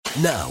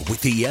Now, with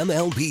the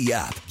MLB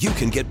app, you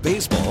can get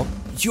baseball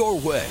your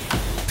way.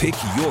 Pick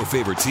your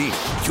favorite team,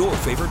 your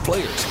favorite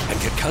players, and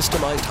get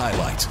customized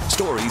highlights,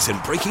 stories,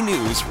 and breaking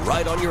news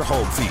right on your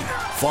home feed.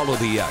 Follow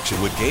the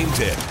action with Game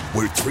 10,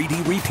 where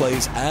 3D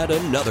replays add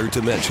another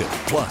dimension.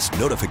 Plus,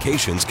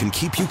 notifications can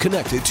keep you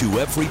connected to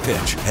every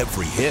pitch,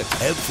 every hit,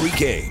 every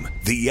game.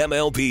 The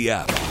MLB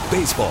app.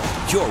 Baseball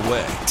your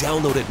way.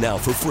 Download it now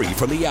for free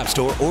from the App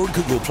Store or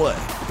Google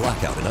Play.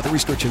 Blackout and other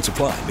restrictions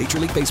apply. Major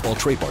League Baseball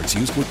trademarks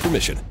used with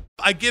permission.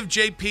 I give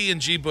JP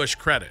and G. Bush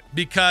credit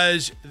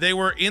because they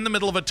were in the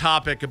middle of a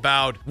topic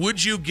about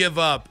would you give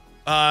up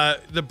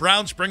the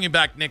Browns bringing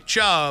back Nick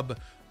Chubb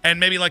and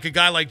maybe like a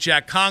guy like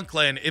Jack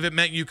Conklin if it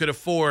meant you could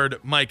afford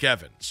Mike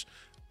Evans.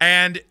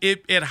 And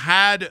it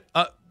had,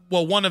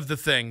 one of the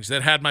things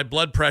that had my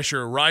blood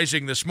pressure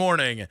rising this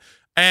morning.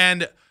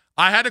 And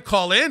I had to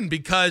call in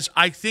because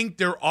I think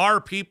there are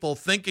people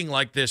thinking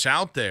like this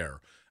out there.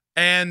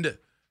 And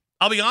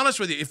I'll be honest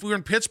with you, if we were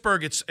in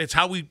Pittsburgh, it's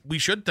how we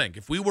should think.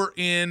 If we were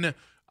in,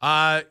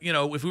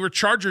 if we were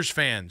Chargers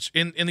fans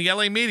in the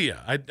LA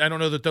media, I don't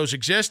know that those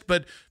exist,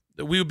 but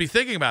we would be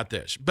thinking about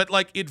this. But,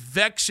 it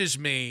vexes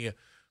me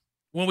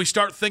when we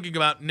start thinking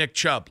about Nick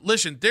Chubb.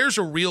 Listen, there's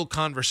a real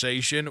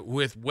conversation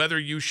with whether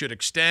you should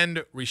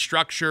extend,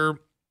 restructure,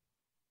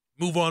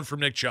 move on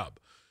from Nick Chubb.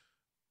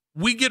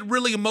 We get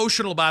really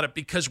emotional about it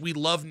because we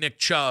love Nick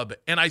Chubb,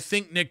 and I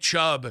think Nick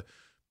Chubb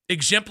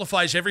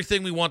exemplifies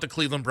everything we want the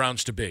Cleveland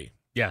Browns to be.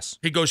 Yes.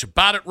 He goes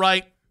about it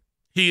right.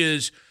 He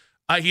is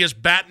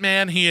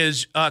Batman. He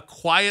is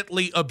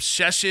quietly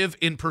obsessive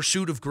in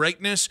pursuit of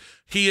greatness.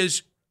 He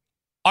is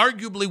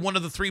arguably one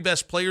of the three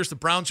best players the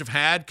Browns have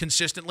had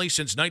consistently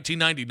since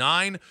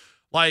 1999.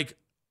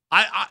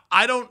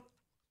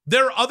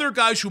 There are other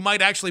guys who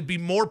might actually be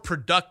more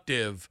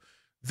productive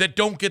that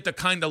don't get the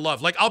kind of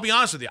love. I'll be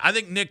honest with you. I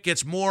think Nick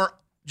gets more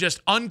just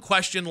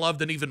unquestioned love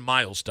than even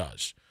Miles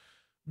does.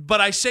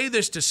 But I say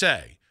this to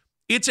say,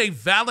 it's a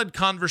valid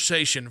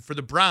conversation for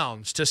the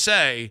Browns to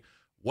say,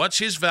 what's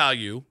his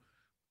value?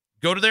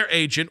 Go to their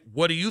agent.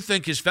 What do you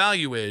think his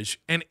value is?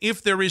 And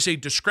if there is a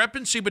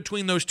discrepancy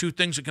between those two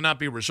things that cannot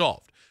be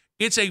resolved,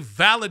 it's a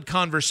valid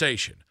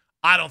conversation.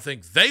 I don't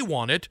think they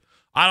want it.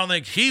 I don't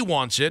think he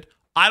wants it.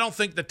 I don't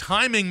think the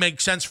timing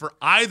makes sense for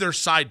either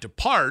side to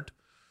part.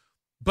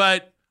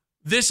 But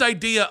this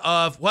idea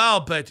of,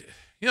 if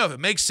it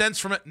makes sense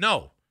from it,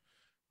 no.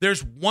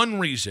 There's one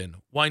reason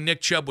why Nick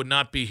Chubb would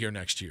not be here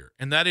next year,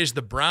 and that is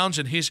the Browns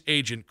and his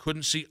agent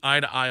couldn't see eye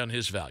to eye on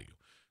his value.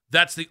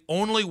 That's the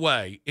only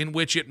way in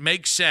which it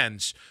makes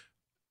sense.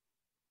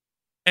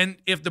 And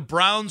if the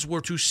Browns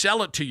were to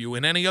sell it to you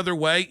in any other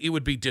way, it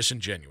would be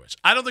disingenuous.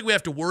 I don't think we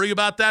have to worry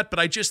about that, but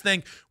I just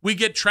think we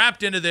get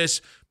trapped into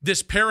this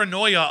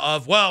paranoia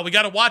of, we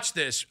got to watch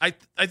this. I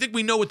think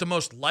we know what the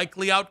most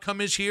likely outcome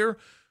is here.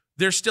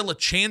 There's still a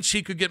chance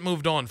he could get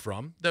moved on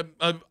from,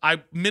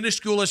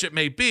 minuscule as it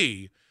may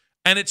be,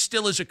 and it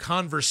still is a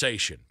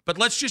conversation. But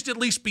let's just at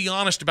least be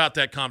honest about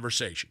that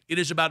conversation. It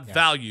is about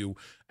value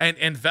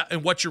and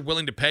what you're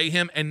willing to pay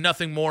him, and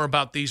nothing more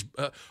about these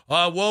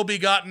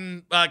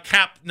woe-begotten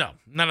cap. No,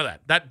 none of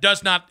that. That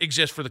does not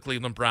exist for the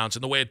Cleveland Browns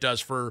in the way it does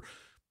for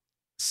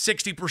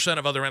 60%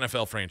 of other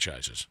NFL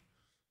franchises.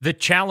 The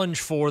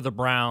challenge for the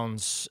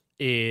Browns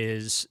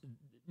is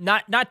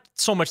not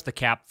so much the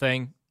cap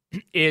thing.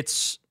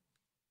 It's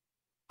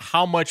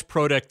how much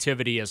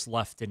productivity is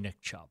left in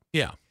Nick Chubb.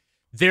 Yeah.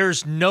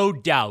 There's no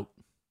doubt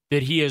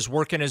that he is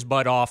working his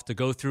butt off to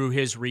go through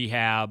his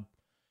rehab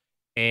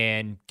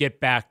and get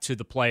back to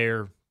the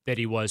player that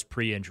he was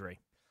pre-injury.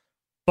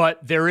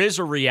 But there is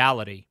a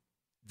reality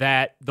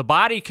that the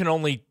body can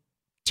only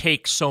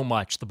take so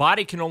much. The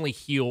body can only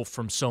heal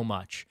from so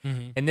much.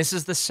 Mm-hmm. And this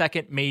is the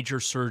second major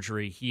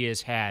surgery he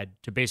has had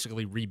to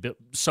basically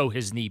sew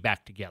his knee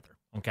back together.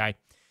 Okay.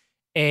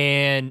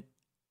 And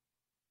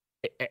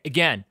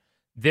again,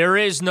 there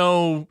is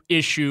no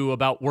issue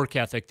about work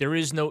ethic. There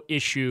is no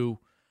issue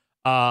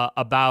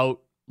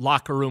about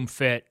locker room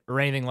fit or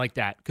anything like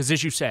that. Because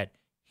as you said,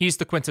 he's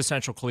the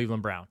quintessential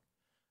Cleveland Brown.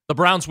 The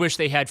Browns wish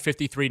they had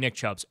 53 Nick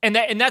Chubbs. And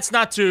that's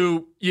not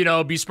to,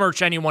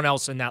 besmirch anyone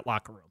else in that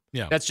locker room.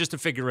 Yeah. That's just a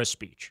figure of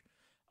speech.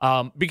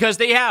 Because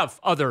they have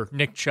other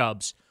Nick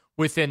Chubbs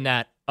within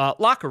that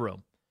locker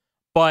room.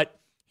 But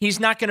he's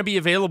not going to be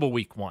available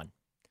week one.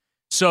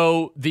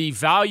 So the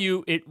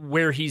value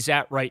where he's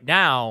at right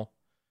now,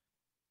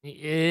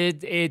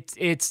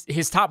 it's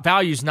his top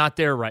value is not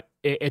there right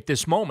at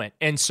this moment.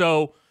 And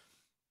so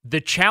the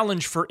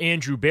challenge for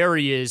Andrew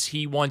Berry is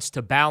he wants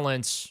to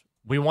balance.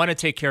 We want to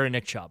take care of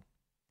Nick Chubb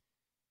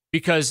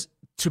because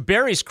to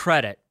Berry's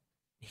credit,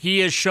 he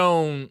has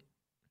shown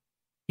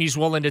he's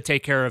willing to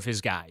take care of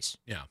his guys.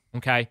 Yeah.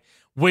 Okay.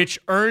 Which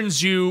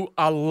earns you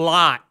a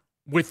lot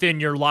within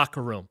your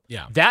locker room.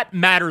 Yeah. That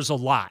matters a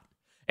lot.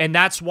 And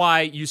that's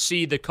why you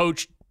see the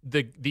coach,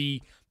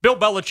 the Bill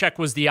Belichick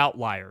was the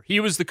outlier. He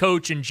was the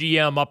coach and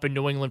GM up in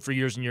New England for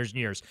years and years and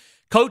years.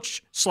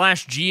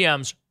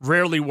 Coach/GMs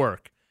rarely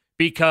work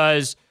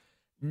because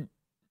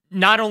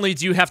not only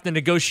do you have to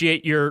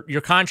negotiate your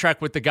contract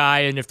with the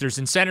guy, and if there's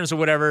incentives or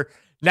whatever,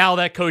 Now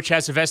that coach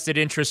has a vested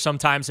interest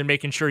sometimes in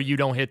making sure you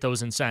don't hit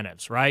those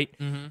incentives, right?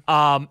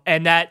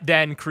 And that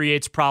then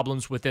creates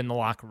problems within the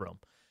locker room.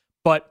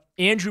 But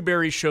Andrew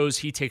Berry shows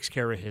he takes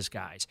care of his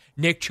guys.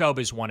 Nick Chubb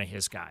is one of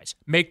his guys.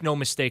 Make no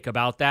mistake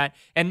about that.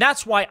 And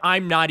that's why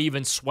I'm not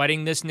even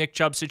sweating this Nick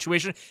Chubb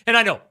situation. And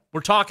I know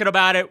we're talking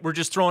about it. We're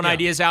just throwing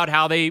ideas out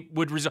how they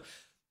would resolve.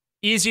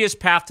 Easiest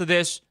path to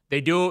this, they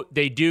do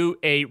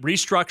a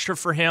restructure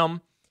for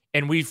him.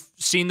 And we've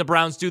seen the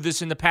Browns do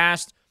this in the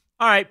past.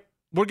 All right,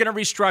 we're going to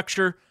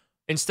restructure.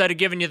 Instead of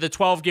giving you the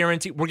 12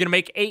 guarantee, we're going to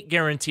make 8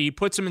 guarantee,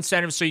 put some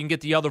incentives so you can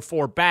get the other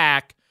 4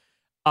 back.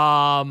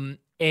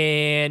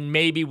 And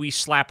maybe we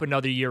slap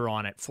another year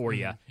on it for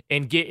you.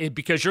 And get,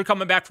 because you're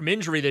coming back from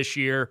injury this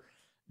year.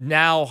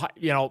 Now,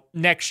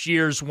 next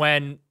year's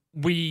when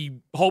we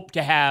hope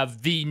to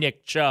have the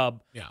Nick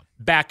Chubb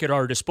back at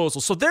our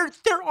disposal. So there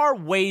are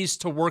ways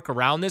to work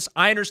around this.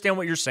 I understand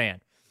what you're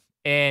saying.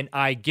 And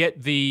I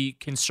get the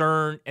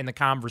concern and the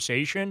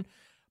conversation.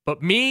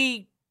 But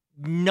me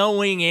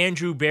knowing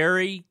Andrew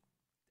Berry,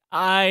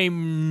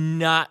 I'm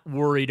not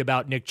worried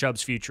about Nick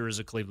Chubb's future as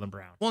a Cleveland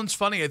Brown. Well, it's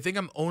funny. I think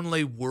I'm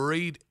only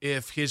worried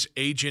if his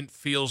agent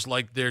feels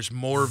like there's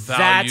more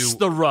value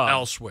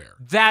elsewhere.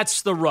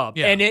 That's the rub.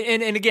 Yeah.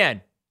 And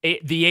again,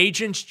 the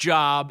agent's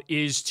job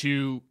is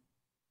to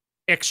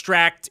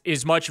extract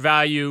as much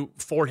value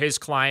for his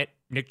client,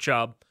 Nick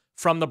Chubb,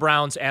 from the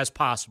Browns as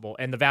possible.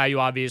 And the value,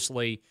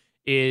 obviously,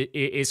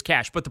 is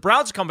cash. But the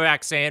Browns come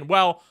back saying,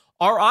 well,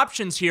 our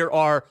options here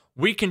are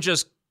we can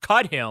just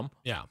cut him,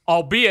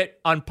 albeit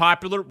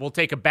unpopular. We'll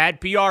take a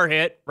bad PR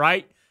hit,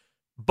 right?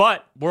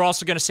 But we're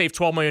also going to save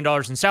 $12 million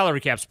in salary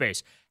cap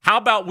space. How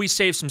about we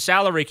save some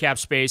salary cap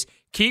space,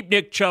 keep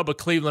Nick Chubb a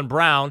Cleveland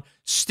Brown,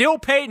 still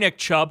pay Nick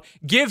Chubb,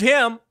 give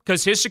him,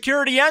 because his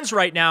security ends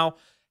right now,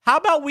 how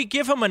about we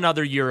give him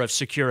another year of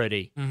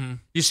security?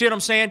 You see what I'm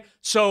saying?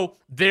 So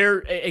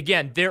there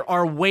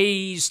are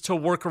ways to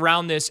work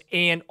around this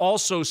and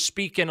also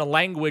speak in a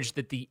language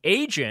that the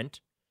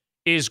agent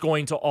is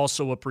going to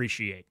also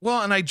appreciate.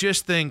 Well, and I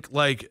just think,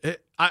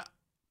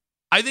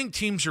 I think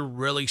teams are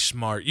really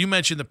smart. You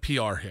mentioned the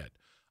PR hit.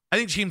 I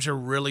think teams are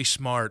really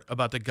smart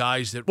about the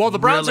guys that. Well, the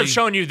Browns have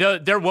shown you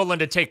they're willing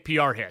to take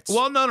PR hits.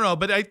 Well, no,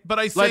 but I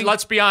think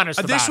let's be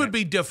honest. This would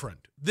be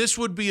different. This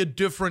would be a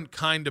different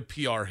kind of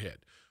PR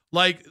hit.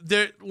 Like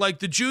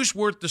the juice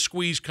worth the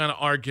squeeze kind of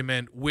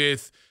argument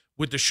with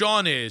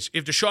Deshaun is,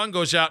 if Deshaun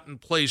goes out and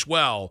plays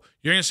well,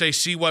 you're going to say,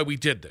 see why we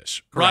did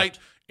this, right?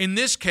 In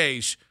this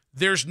case,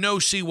 there's no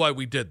see why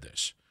we did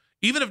this.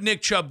 Even if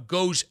Nick Chubb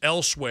goes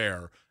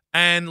elsewhere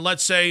and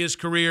let's say his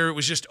career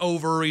was just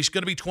over, he's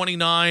going to be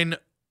 29.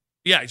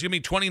 Yeah, he's going to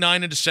be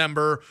 29 in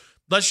December.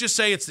 Let's just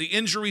say it's the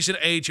injuries and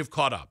age have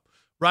caught up,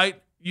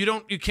 right?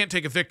 You can't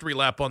take a victory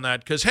lap on that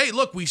because, hey,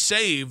 look, we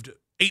saved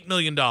 $8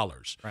 million.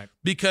 Right.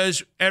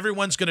 Because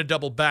everyone's going to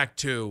double back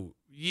to,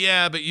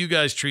 yeah, but you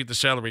guys treat the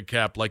salary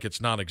cap like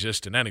it's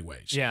non-existent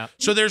anyways. Yeah.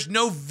 So there's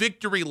no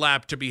victory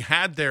lap to be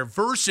had there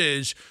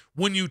versus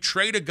when you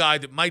trade a guy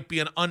that might be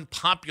an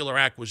unpopular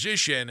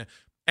acquisition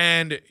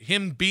and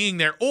him being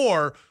there,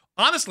 or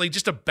honestly,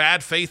 just a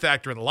bad faith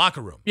actor in the locker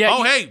room.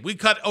 Yeah, hey, we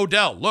cut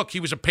Odell. Look, he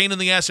was a pain in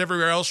the ass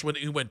everywhere else when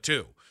he went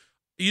too.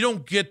 You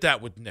don't get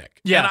that with Nick.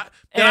 Yeah.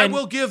 And I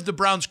will give the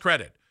Browns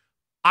credit.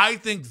 I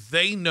think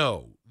they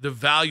know the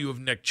value of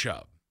Nick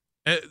Chubb.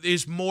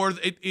 Is more.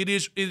 It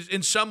is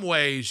in some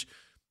ways,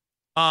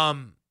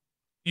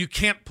 you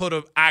can't put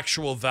an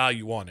actual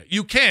value on it.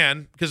 You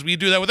can, because we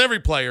do that with every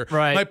player.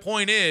 Right. My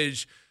point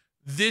is,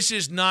 this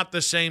is not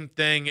the same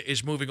thing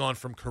as moving on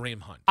from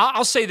Kareem Hunt.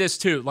 I'll say this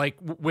too, like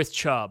with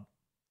Chubb.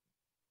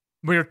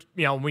 When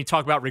we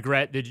talk about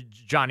regret, the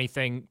Johnny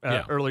thing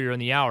earlier in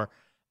the hour.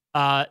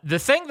 The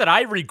thing that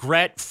I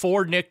regret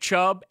for Nick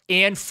Chubb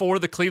and for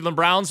the Cleveland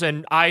Browns,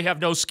 and I have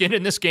no skin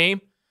in this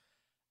game,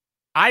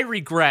 I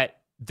regret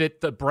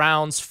that the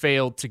Browns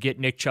failed to get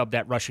Nick Chubb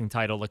that rushing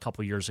title a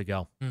couple years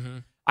ago. Mm-hmm.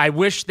 I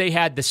wish they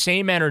had the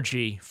same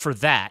energy for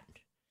that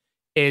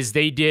as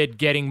they did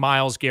getting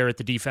Myles Garrett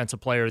the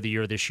Defensive Player of the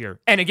Year this year.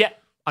 And again,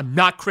 I'm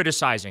not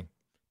criticizing.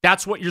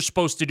 That's what you're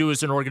supposed to do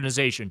as an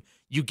organization.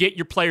 You get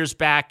your players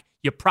back,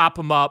 you prop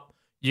them up,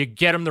 you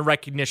get them the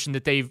recognition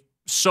that they've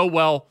so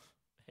well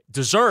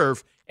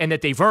deserve and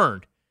that they've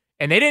earned.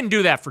 And they didn't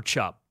do that for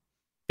Chubb.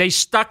 They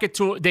stuck it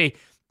to, they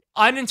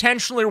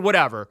unintentionally or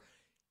whatever,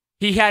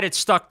 he had it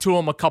stuck to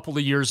him a couple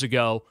of years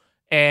ago,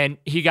 and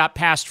he got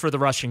passed for the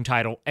rushing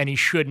title, and he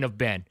shouldn't have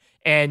been.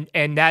 And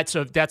that's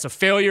a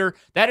failure.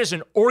 That is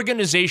an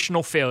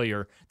organizational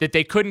failure that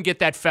they couldn't get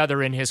that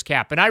feather in his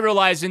cap. And I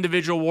realize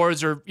individual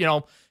awards are,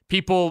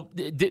 people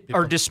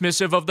are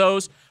dismissive of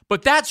those,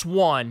 but that's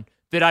one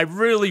that I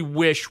really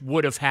wish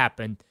would have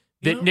happened,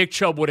 that Nick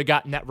Chubb would have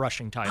gotten that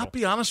rushing title. I'll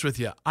be honest with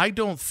you. I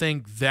don't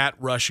think that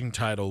rushing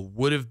title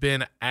would have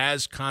been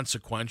as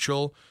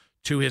consequential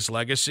to his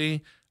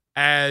legacy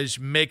as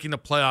making the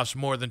playoffs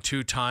more than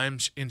 2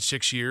 times in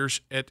 6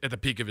 years at the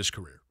peak of his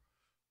career.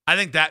 I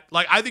think that,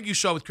 I think you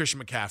saw with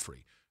Christian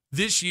McCaffrey.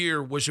 This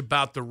year was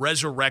about the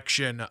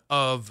resurrection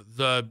of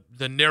the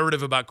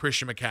narrative about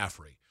Christian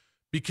McCaffrey.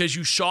 because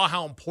you saw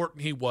how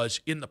important he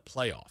was in the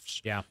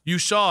playoffs. Yeah. You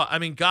saw, I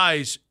mean,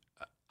 guys,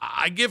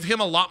 I give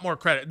him a lot more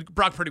credit.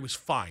 Brock Purdy was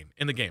fine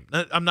in the game.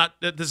 This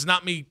is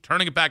not me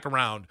turning it back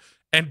around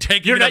and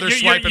taking another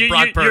swipe at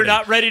Brock Purdy. You're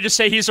not ready to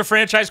say he's a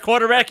franchise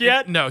quarterback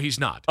yet? No, he's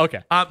not.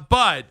 Okay.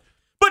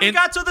 But he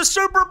got to the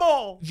Super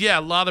Bowl. Yeah, a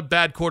lot of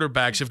bad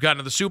quarterbacks have gotten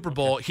to the Super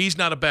Bowl. Okay. He's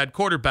not a bad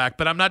quarterback,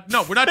 but we're not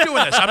doing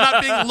this. I'm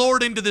not being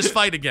lured into this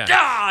fight again.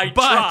 I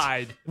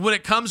tried. When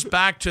it comes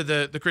back to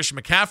the Christian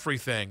McCaffrey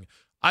thing,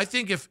 I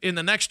think if in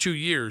the next 2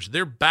 years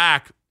they're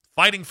back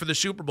fighting for the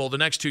Super Bowl the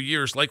next 2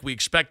 years like we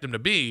expect them to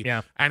be,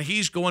 and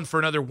he's going for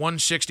another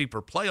 160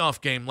 per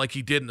playoff game like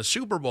he did in the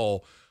Super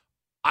Bowl,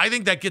 I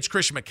think that gets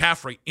Christian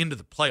McCaffrey into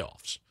the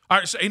playoffs,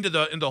 or into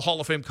the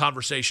Hall of Fame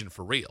conversation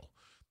for real.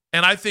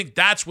 And I think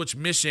that's what's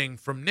missing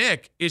from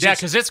Nick.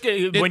 Because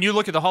when you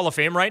look at the Hall of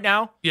Fame right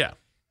now, we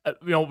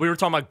were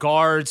talking about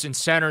guards and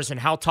centers and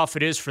how tough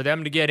it is for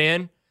them to get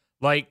in.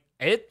 Like,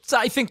 I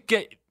think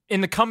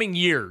in the coming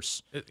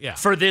years,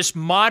 for this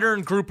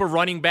modern group of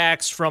running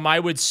backs from, I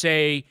would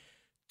say,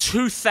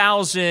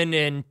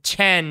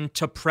 2010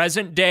 to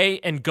present day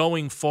and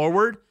going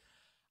forward,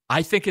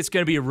 I think it's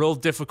going to be a real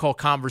difficult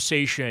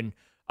conversation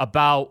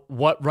about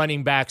what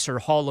running backs are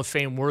Hall of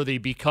Fame worthy,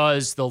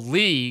 because the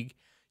league,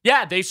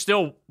 they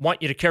still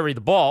want you to carry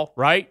the ball,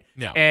 right?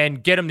 Yeah.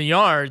 And get them the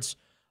yards,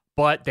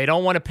 but they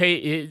don't want to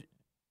pay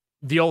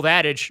the old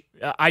adage,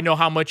 I know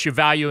how much you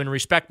value and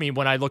respect me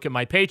when I look at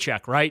my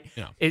paycheck, right?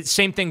 Yeah.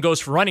 Same thing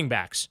goes for running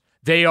backs.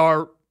 They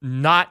are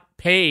not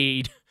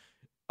paid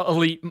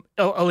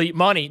elite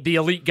money. The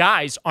elite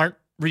guys aren't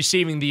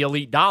receiving the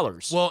elite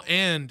dollars. Well,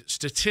 and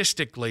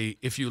statistically,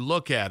 if you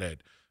look at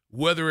it,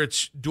 whether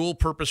it's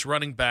dual-purpose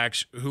running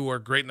backs who are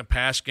great in the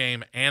pass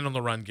game and on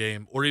the run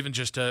game, or even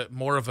just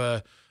more of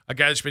a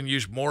guy that's been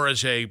used more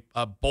as a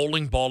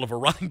bowling ball of a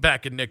running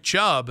back in Nick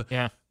Chubb,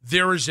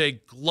 there is a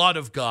glut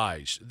of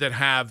guys that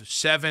have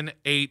 7,000,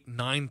 8,000,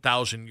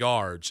 9,000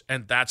 yards,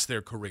 and that's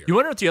their career. You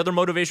wonder what the other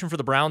motivation for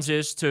the Browns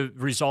is to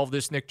resolve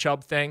this Nick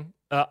Chubb thing?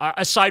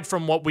 Aside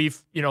from what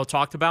we've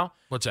talked about,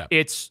 what's that?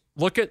 It's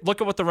look at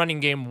what the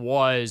running game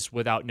was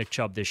without Nick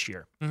Chubb this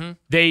year. Mm-hmm.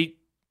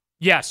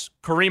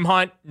 Kareem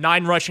Hunt,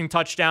 9 rushing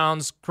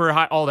touchdowns, career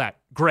high, all that,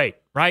 great,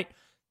 right?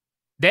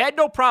 They had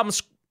no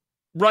problems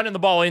running the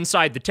ball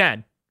inside the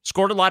 10.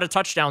 Scored a lot of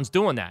touchdowns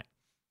doing that.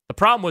 The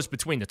problem was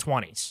between the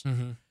 20s.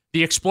 Mm-hmm.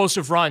 The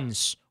explosive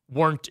runs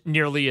weren't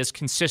nearly as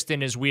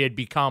consistent as we had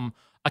become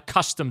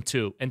accustomed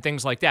to, and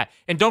things like that.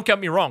 And don't get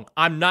me wrong,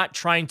 I'm not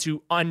trying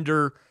to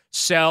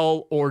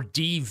undersell or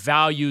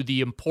devalue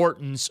the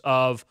importance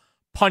of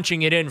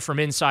punching it in from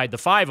inside the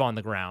 5 on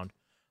the ground.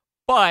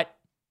 But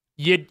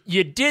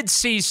you did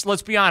see,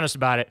 let's be honest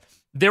about it,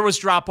 there was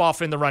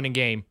drop-off in the running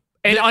game.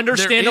 And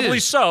understandably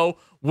so,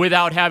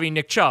 without having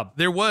Nick Chubb.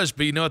 There was,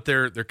 but you know what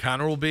their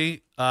counter will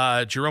be?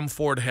 Jerome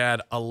Ford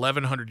had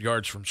 1,100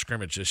 yards from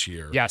scrimmage this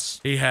year.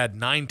 Yes. He had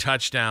 9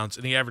 touchdowns,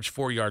 and he averaged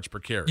 4 yards per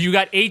carry. You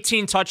got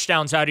 18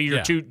 touchdowns out of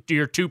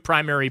your two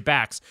primary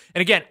backs.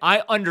 And again,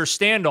 I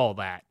understand all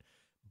that,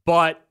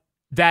 but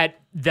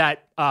the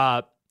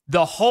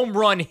home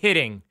run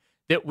hitting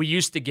that we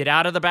used to get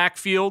out of the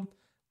backfield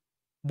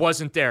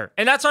wasn't there.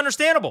 And that's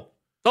understandable.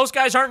 Those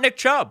guys aren't Nick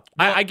Chubb.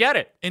 Well, I get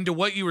it. And to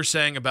what you were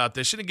saying about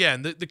this, and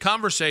again, the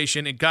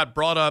conversation, it got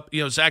brought up,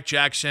 Zach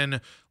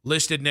Jackson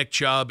listed Nick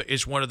Chubb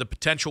as one of the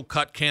potential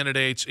cut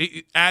candidates,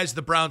 as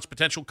the Browns'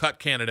 potential cut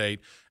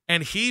candidate.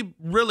 And he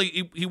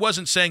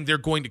wasn't saying they're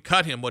going to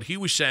cut him. What he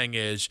was saying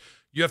is,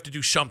 you have to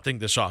do something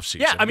this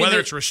offseason. Yeah, whether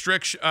it's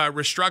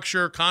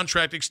restructure,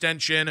 contract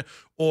extension,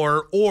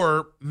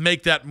 or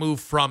make that move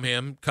from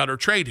him, cut or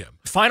trade him.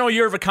 Final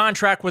year of a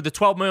contract with the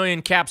 $12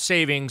 million cap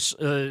savings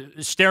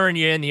staring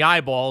you in the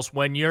eyeballs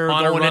when you're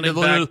going into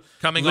the back,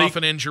 coming off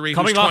an injury,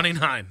 who's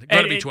 29.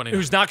 Got to be 29.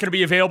 Who's not going to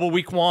be available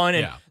week 1.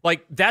 And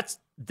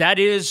that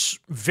is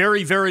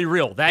very, very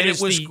real.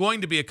 It was going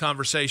to be a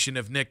conversation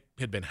if Nick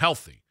had been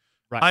healthy.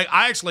 Right.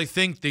 I actually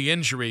think the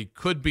injury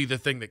could be the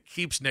thing that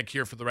keeps Nick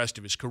here for the rest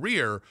of his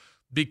career,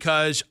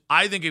 because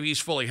I think if he's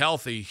fully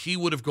healthy, he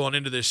would have gone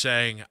into this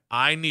saying,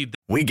 I need...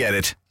 We get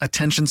it.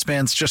 Attention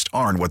spans just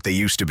aren't what they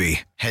used to be.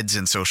 Heads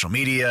in social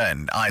media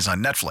and eyes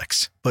on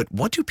Netflix. But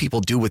what do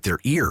people do with their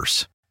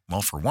ears?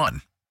 Well, for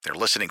one, they're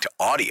listening to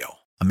audio.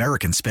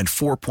 Americans spend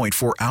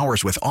 4.4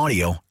 hours with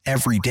audio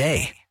every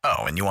day.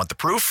 Oh, and you want the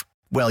proof?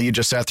 Well, you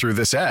just sat through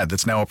this ad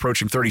that's now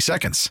approaching 30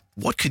 seconds.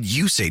 What could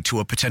you say to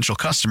a potential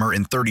customer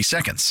in 30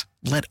 seconds?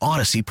 Let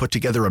Odyssey put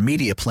together a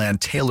media plan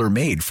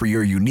tailor-made for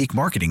your unique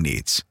marketing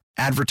needs.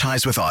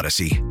 Advertise with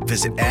Odyssey.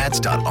 Visit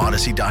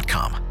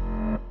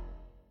ads.odyssey.com.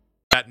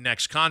 That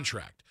next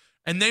contract.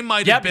 And they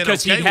might have been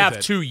because okay he'd have with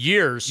it. 2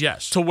 years.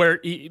 Yes. To where,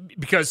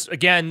 because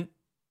again,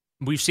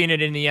 we've seen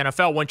it in the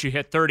NFL. Once you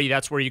hit 30,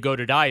 that's where you go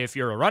to die if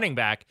you're a running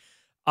back.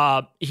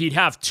 He'd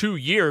have 2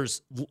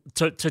 years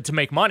to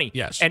make money.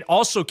 Yes. And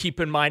also keep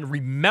in mind,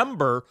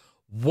 remember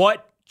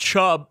what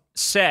Chubb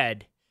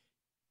said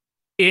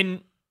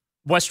in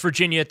West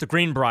Virginia at the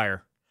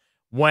Greenbrier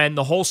when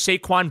the whole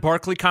Saquon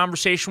Barkley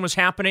conversation was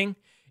happening,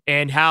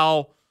 and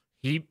how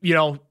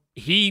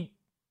he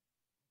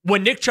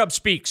when Nick Chubb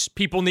speaks,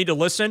 people need to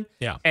listen.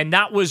 Yeah. And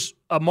that was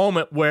a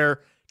moment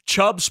where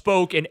Chubb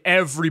spoke and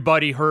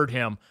everybody heard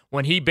him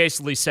when he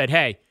basically said,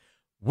 hey,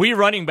 we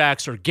running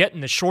backs are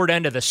getting the short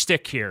end of the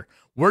stick here.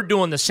 We're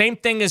doing the same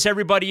thing as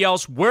everybody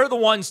else. We're the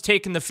ones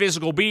taking the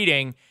physical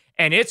beating,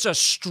 and it's a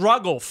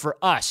struggle for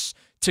us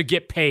to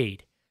get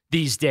paid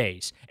these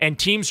days. And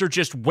teams are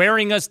just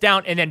wearing us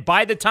down. And then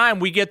by the time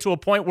we get to a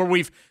point where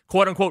we've,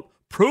 quote-unquote,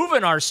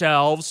 proven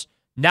ourselves,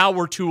 now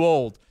we're too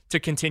old to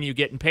continue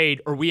getting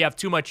paid, or we have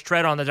too much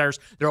tread on the tires.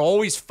 They're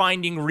always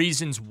finding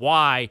reasons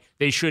why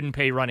they shouldn't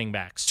pay running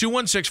backs.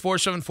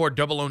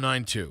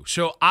 216-474-0092.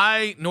 So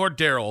I nor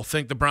Daryl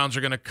think the Browns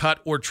are going to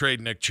cut or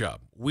trade Nick Chubb.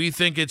 We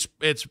think it's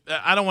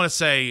I don't want to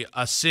say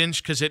a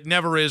cinch, because it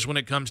never is when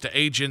it comes to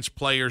agents,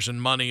 players,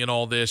 and money and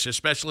all this,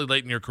 especially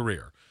late in your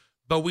career.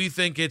 But we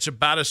think it's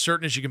about as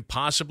certain as you can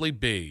possibly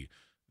be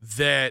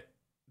that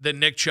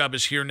Nick Chubb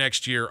is here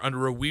next year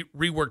under a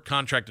reworked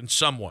contract in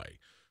some way.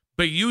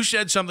 But you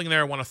said something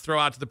there I want to throw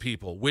out to the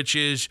people, which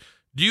is,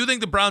 do you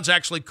think the Browns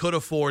actually could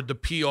afford the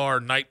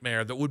PR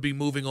nightmare that would be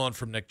moving on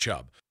from Nick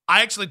Chubb?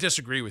 I actually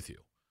disagree with you.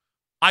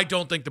 I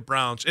don't think the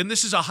Browns, and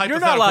this is a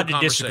hypothetical conversation. You're not allowed to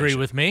conversation. Disagree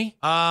with me.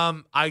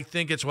 I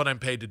think it's what I'm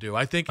paid to do.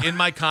 I think in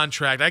my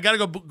contract, I got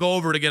to go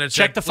over it again and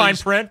check the fine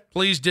print.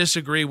 Please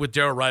disagree with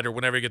Daryl Ryder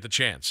whenever you get the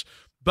chance.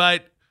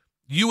 But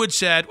you had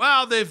said,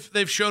 well,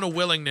 they've shown a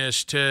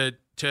willingness to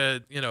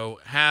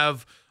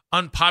have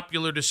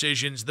unpopular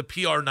decisions, the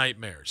PR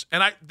nightmares.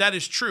 And that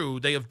is true.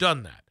 They have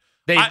done that.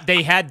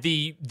 They had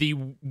the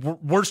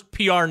worst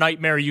PR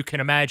nightmare you can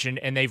imagine,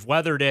 and they've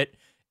weathered it.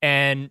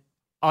 And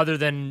other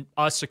than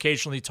us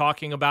occasionally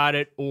talking about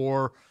it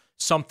or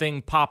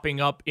something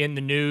popping up in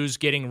the news,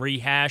 getting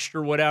rehashed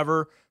or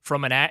whatever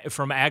from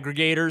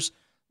aggregators,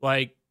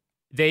 like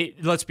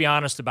let's be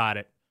honest about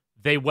it,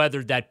 they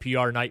weathered that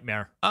PR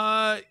nightmare.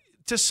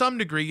 To some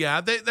degree, yeah.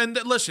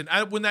 Listen,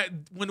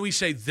 when we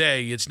say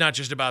they, it's not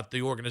just about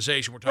the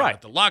organization. We're talking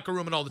about the locker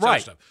room and all this other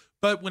stuff.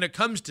 But when it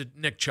comes to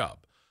Nick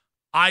Chubb,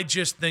 I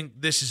just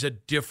think this is a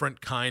different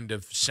kind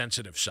of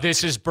sensitive subject.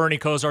 This is Bernie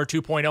Kosar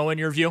 2.0 in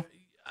your view?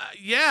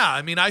 Yeah.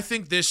 I mean, I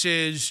think this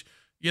is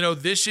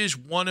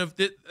one of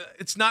the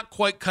it's not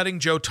quite cutting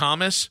Joe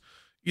Thomas,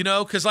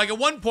 because like at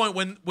one point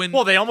when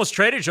well, they almost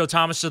traded Joe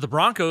Thomas to the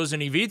Broncos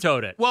and he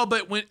vetoed it. Well,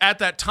 but at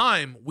that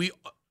time,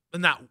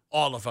 not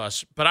all of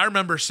us, but I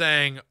remember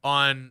saying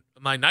on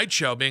my night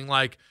show, being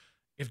like,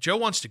 if Joe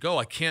wants to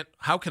go,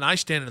 how can I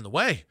stand in the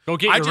way? Go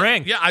get your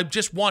ring. Yeah, I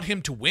just want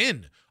him to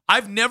win.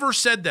 I've never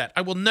said that.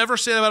 I will never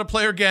say that about a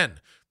player again,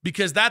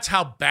 because that's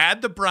how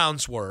bad the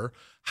Browns were,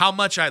 how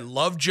much I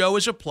love Joe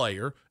as a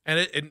player,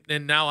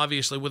 and now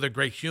obviously with a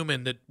great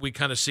human that we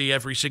kind of see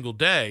every single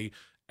day.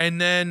 And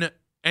then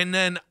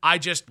I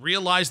just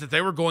realized that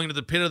they were going to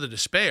the pit of the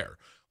despair.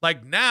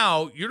 Like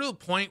now you're to the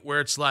point where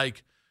it's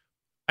like,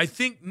 I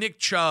think Nick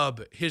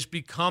Chubb has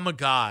become a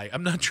guy.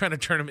 I'm not trying to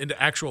turn him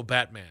into actual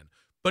Batman,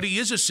 but he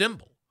is a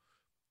symbol.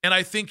 And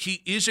I think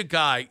he is a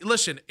guy.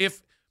 Listen,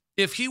 if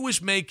he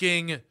was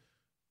making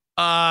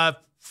 $40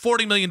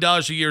 million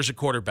a year as a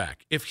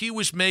quarterback, if he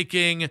was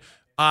making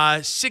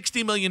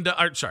 $30 million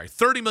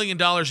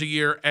a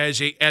year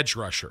as a edge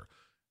rusher,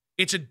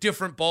 it's a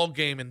different ball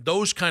game, and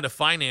those kind of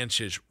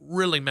finances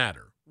really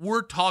matter.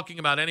 We're talking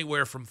about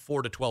anywhere from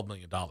 $4 to $12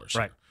 million.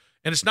 Right.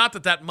 And it's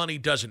not that money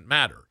doesn't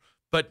matter.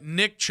 But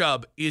Nick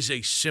Chubb is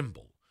a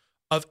symbol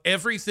of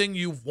everything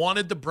you've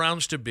wanted the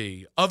Browns to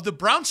be, of the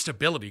Browns'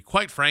 stability,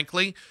 quite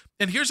frankly.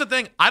 And here's the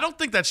thing. I don't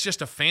think that's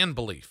just a fan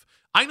belief.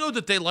 I know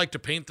that they like to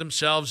paint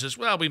themselves as,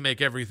 well, we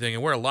make everything,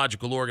 and we're a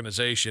logical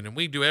organization, and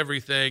we do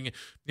everything,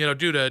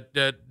 due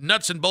to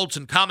nuts and bolts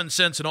and common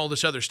sense and all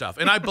this other stuff.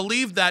 And I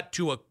believe that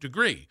to a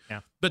degree. Yeah.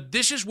 But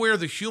this is where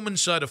the human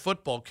side of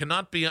football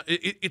cannot be,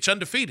 it's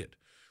undefeated.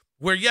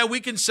 Where, yeah, we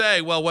can say,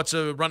 well, what's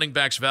a running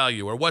back's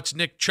value, or what's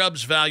Nick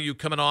Chubb's value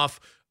coming off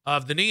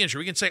of the knee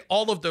injury? We can say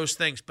all of those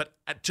things, but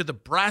to the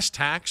brass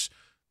tacks,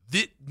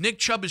 Nick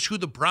Chubb is who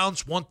the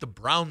Browns want the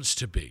Browns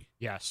to be.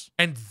 Yes.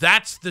 And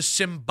that's the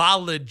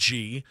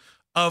symbology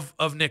of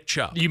Nick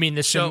Chubb. You mean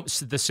the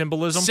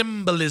symbolism?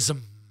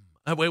 Symbolism.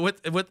 Wait,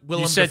 what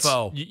Willem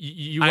Dafoe?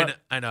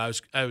 I know.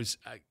 I was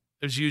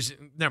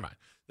using. Never mind.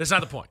 That's not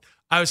the point.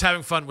 I was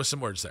having fun with some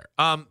words there.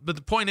 But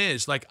the point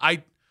is, like,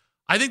 I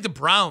think the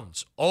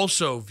Browns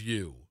also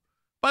view.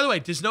 By the way,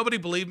 does nobody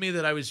believe me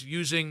that I was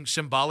using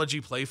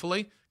symbology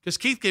playfully? Because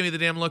Keith gave me the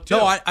damn look too.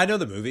 No, I know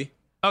the movie.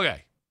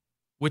 Okay,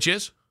 which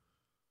is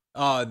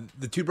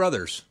the two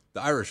brothers,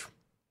 the Irish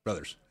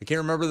brothers. I can't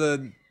remember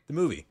the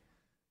movie,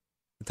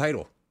 the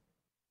title.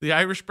 The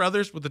Irish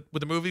brothers with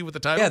the movie with the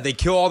title. Yeah, they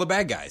kill all the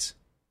bad guys.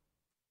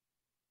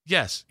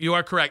 Yes, you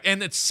are correct,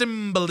 and it's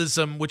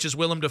symbolism, which is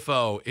Willem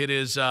Dafoe. It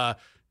is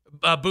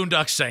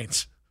Boondock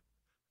Saints.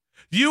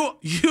 You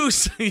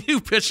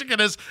pitching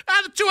it as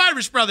the two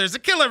Irish brothers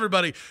that kill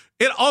everybody.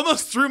 It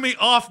almost threw me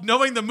off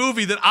knowing the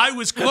movie that I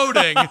was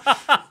quoting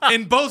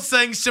in both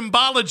saying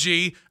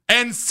symbology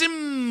and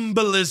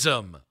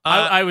symbolism.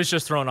 I was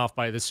just thrown off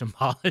by the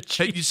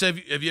symbology. You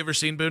said, have you ever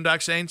seen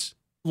Boondock Saints?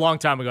 Long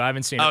time ago. I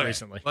haven't seen it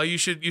recently. Well, you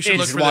should You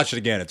look should for watch it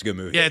again. It's a good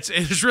movie. Yeah,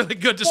 it's really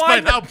good,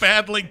 despite how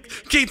badly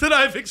Keith and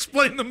I have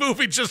explained the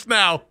movie just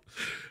now.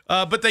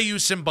 But they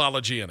use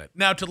symbology in it.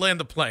 Now, to land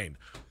the plane,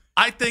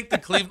 I think the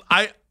Cleveland.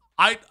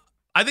 I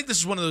think this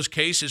is one of those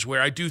cases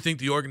where I do think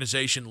the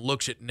organization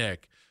looks at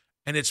Nick,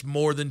 and it's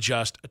more than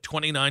just a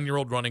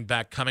 29-year-old running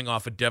back coming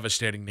off a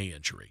devastating knee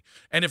injury.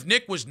 And if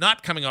Nick was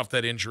not coming off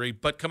that injury,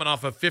 but coming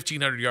off a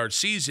 1,500-yard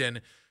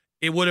season,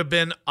 it would have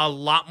been a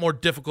lot more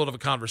difficult of a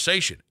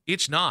conversation.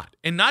 It's not.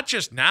 And not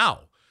just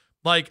now.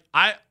 Like,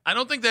 I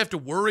don't think they have to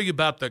worry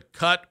about the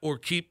cut or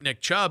keep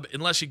Nick Chubb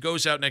unless he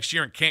goes out next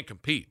year and can't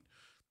compete.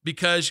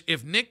 Because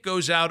if Nick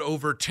goes out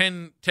over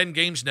 10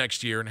 games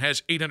next year and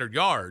has 800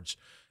 yards,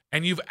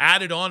 and you've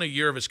added on a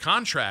year of his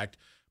contract,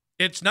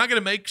 it's not going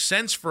to make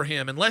sense for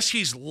him unless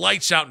he's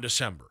lights out in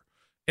December.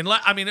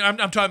 I'm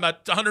talking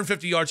about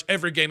 150 yards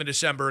every game in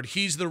December, and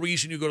he's the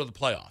reason you go to the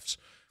playoffs.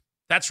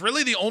 That's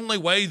really the only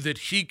way that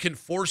he can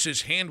force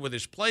his hand with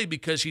his play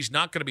because he's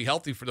not going to be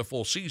healthy for the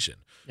full season.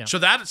 Yeah. So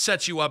that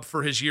sets you up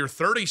for his year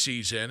 30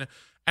 season.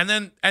 And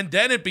then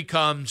it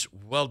becomes,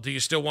 well, do you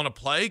still want to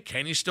play?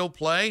 Can you still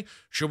play?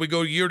 Should we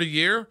go year to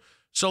year?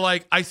 So,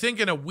 like, I think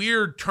in a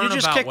weird turnabout way.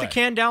 You just kick the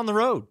can down the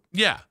road.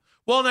 Yeah.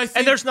 Well, and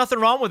there's nothing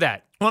wrong with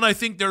that. Well, and I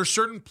think there are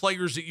certain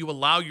players that you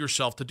allow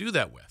yourself to do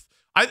that with.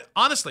 I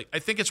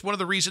think it's one of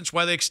the reasons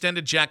why they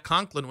extended Jack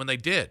Conklin when they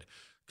did.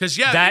 Because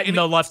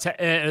the left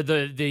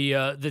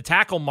the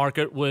tackle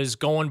market was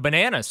going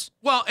bananas.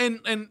 Well,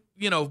 and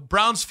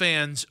Browns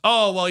fans,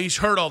 he's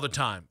hurt all the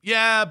time.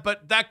 Yeah,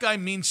 but that guy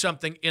means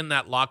something in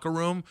that locker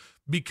room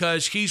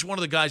because he's one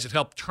of the guys that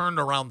helped turn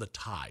around the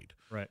tide.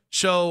 Right.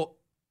 So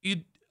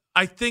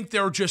I think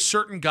there are just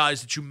certain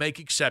guys that you make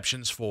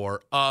exceptions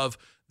for.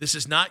 This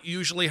is not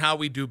usually how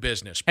we do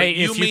business, but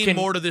you mean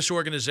more to this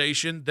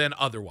organization than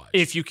otherwise.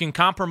 If you can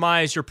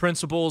compromise your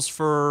principles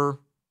for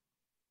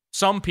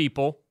some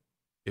people.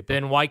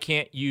 Then why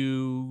can't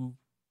you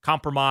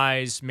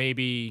compromise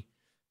maybe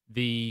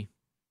the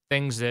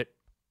things that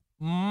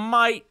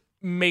might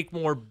make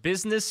more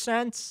business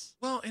sense?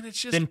 Well, and it's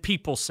just than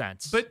people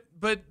sense.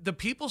 But the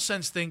people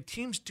sense thing,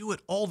 teams do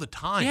it all the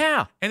time.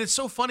 Yeah. And it's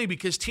so funny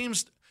because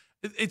teams,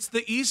 it's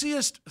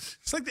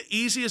like the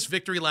easiest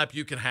victory lap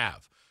you can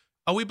have.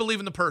 Oh, we believe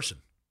in the person.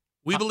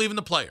 We believe in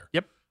the player.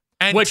 Yep.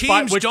 And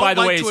teams don't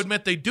like to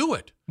admit they do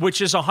it. Which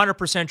is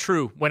 100%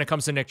 true when it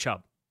comes to Nick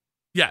Chubb.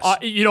 Yes.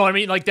 You know what I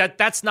mean? Like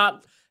that's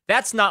not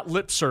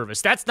lip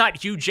service. That's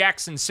not Hugh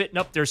Jackson sitting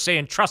up there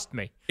saying, trust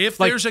me. If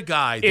there's a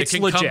guy that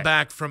can come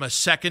back from a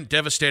second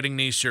devastating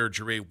knee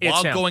surgery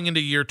while going into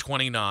year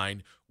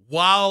 29,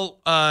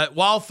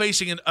 while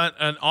facing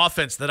an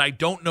offense that I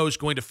don't know is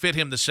going to fit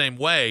him the same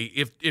way,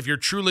 if you're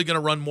truly going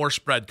to run more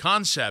spread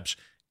concepts,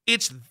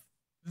 it's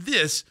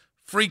this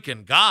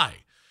freaking guy.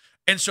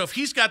 And so if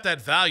he's got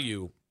that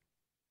value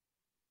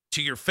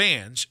to your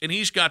fans, and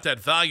he's got that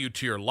value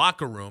to your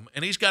locker room,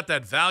 and he's got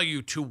that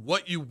value to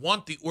what you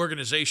want the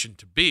organization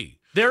to be.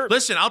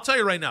 Listen, I'll tell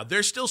you right now,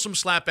 there's still some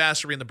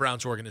slap-assery in the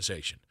Browns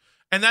organization.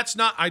 And that's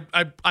not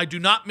I do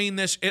not mean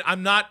this.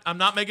 I'm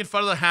not making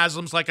fun of the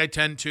Haslams like I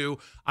tend to.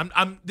 I'm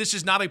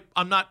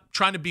not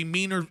trying to be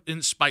mean or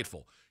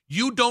spiteful.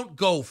 You don't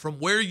go from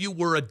where you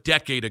were a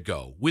decade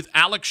ago with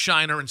Alex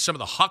Shiner and some of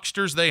the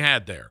hucksters they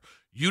had there.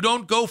 You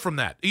don't go from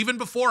that, even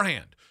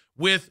beforehand.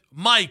 With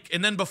Mike,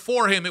 and then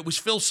before him, it was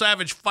Phil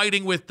Savage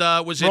fighting with,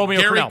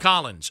 Gary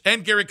Collins?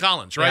 And Gary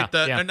Collins, right?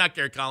 Yeah. Not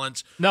Gary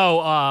Collins.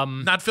 No.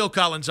 Not Phil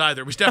Collins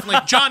either. It was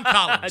definitely John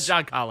Collins.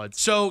 John Collins.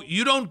 So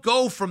you don't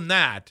go from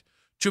that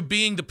to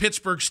being the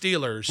Pittsburgh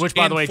Steelers. Which,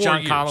 by the way,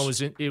 John years.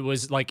 Collins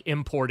was like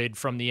imported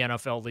from the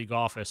NFL league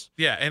office.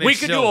 Yeah. And we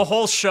could do a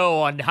whole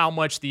show on how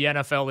much the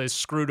NFL has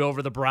screwed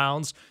over the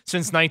Browns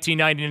since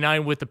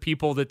 1999 with the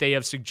people that they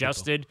have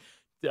suggested.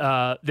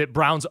 That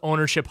Browns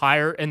ownership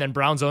hire, and then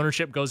Browns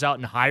ownership goes out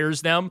and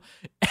hires them,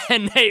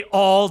 and they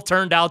all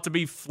turned out to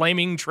be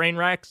flaming train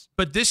wrecks.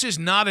 But this is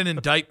not an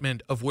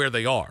indictment of where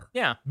they are.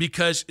 Yeah.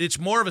 Because it's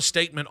more of a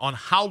statement on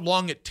how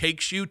long it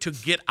takes you to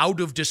get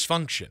out of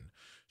dysfunction.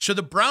 So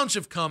the Browns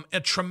have come a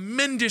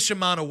tremendous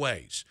amount of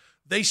ways.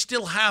 They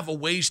still have a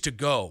ways to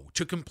go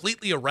to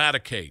completely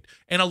eradicate.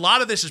 And a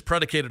lot of this is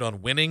predicated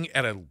on winning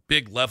at a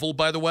big level,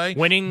 by the way.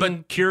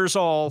 Winning cures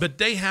all. But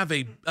they have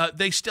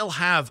they still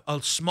have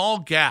a small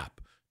gap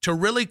to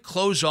really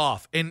close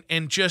off and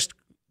just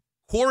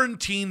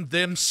quarantine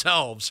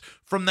themselves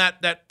from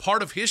that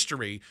part of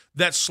history,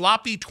 that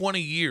sloppy 20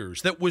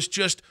 years that was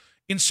just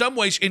in some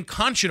ways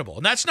unconscionable.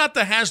 And that's not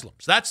the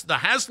Haslams. That's the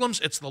Haslams.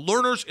 It's the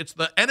Lerners. It's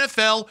the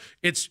NFL.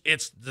 It's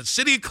the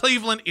city of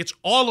Cleveland. It's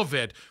all of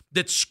it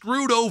that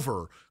screwed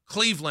over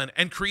Cleveland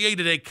and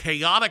created a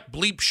chaotic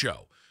bleep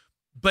show.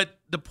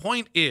 But the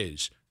point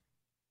is,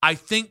 I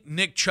think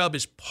Nick Chubb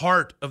is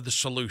part of the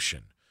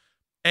solution.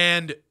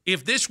 And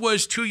if this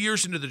was 2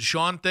 years into the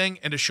Deshaun thing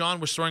and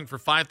Deshaun was throwing for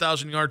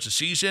 5,000 yards a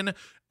season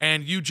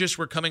and you just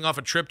were coming off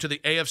a trip to the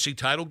AFC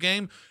title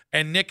game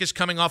and Nick is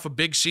coming off a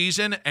big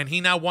season and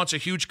he now wants a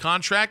huge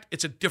contract,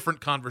 it's a different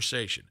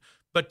conversation.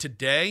 But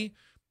today,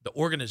 the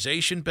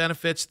organization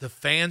benefits, the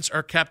fans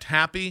are kept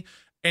happy,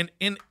 and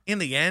in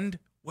the end,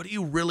 what are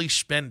you really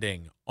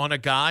spending on a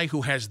guy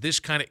who has this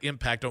kind of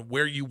impact on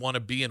where you want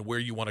to be and where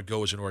you want to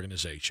go as an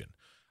organization?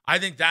 I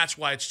think that's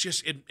why it's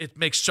just it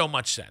makes so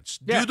much sense.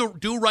 Yeah.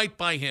 Do right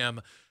by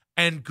him,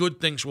 and good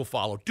things will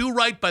follow. Do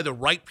right by the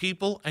right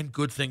people, and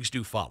good things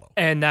do follow.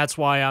 And that's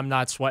why I'm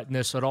not sweating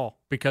this at all,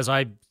 because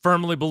I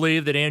firmly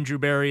believe that Andrew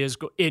Berry is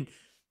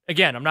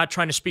again, I'm not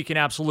trying to speak in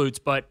absolutes,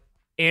 but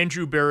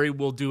Andrew Berry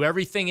will do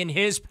everything in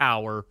his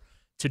power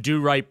to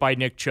do right by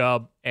Nick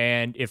Chubb.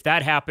 And if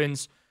that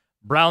happens,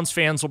 Browns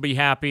fans will be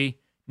happy,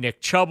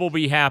 Nick Chubb will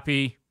be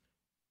happy,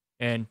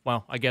 and,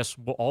 well, I guess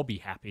we'll all be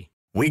happy.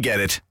 We get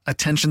it.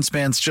 Attention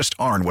spans just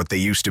aren't what they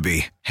used to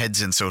be. Heads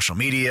in social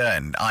media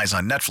and eyes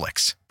on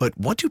Netflix. But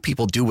what do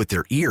people do with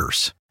their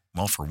ears?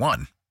 Well, for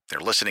one, they're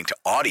listening to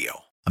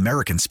audio.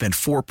 Americans spend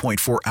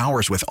 4.4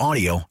 hours with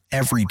audio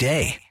every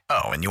day.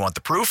 Oh, and you want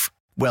the proof?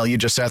 Well, you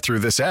just sat through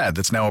this ad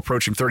that's now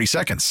approaching 30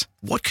 seconds.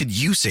 What could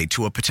you say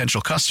to a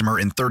potential customer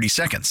in 30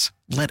 seconds?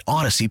 Let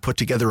Odyssey put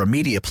together a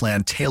media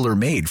plan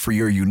tailor-made for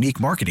your unique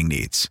marketing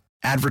needs.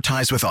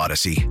 Advertise with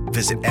Odyssey.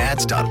 Visit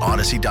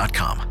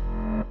ads.odyssey.com.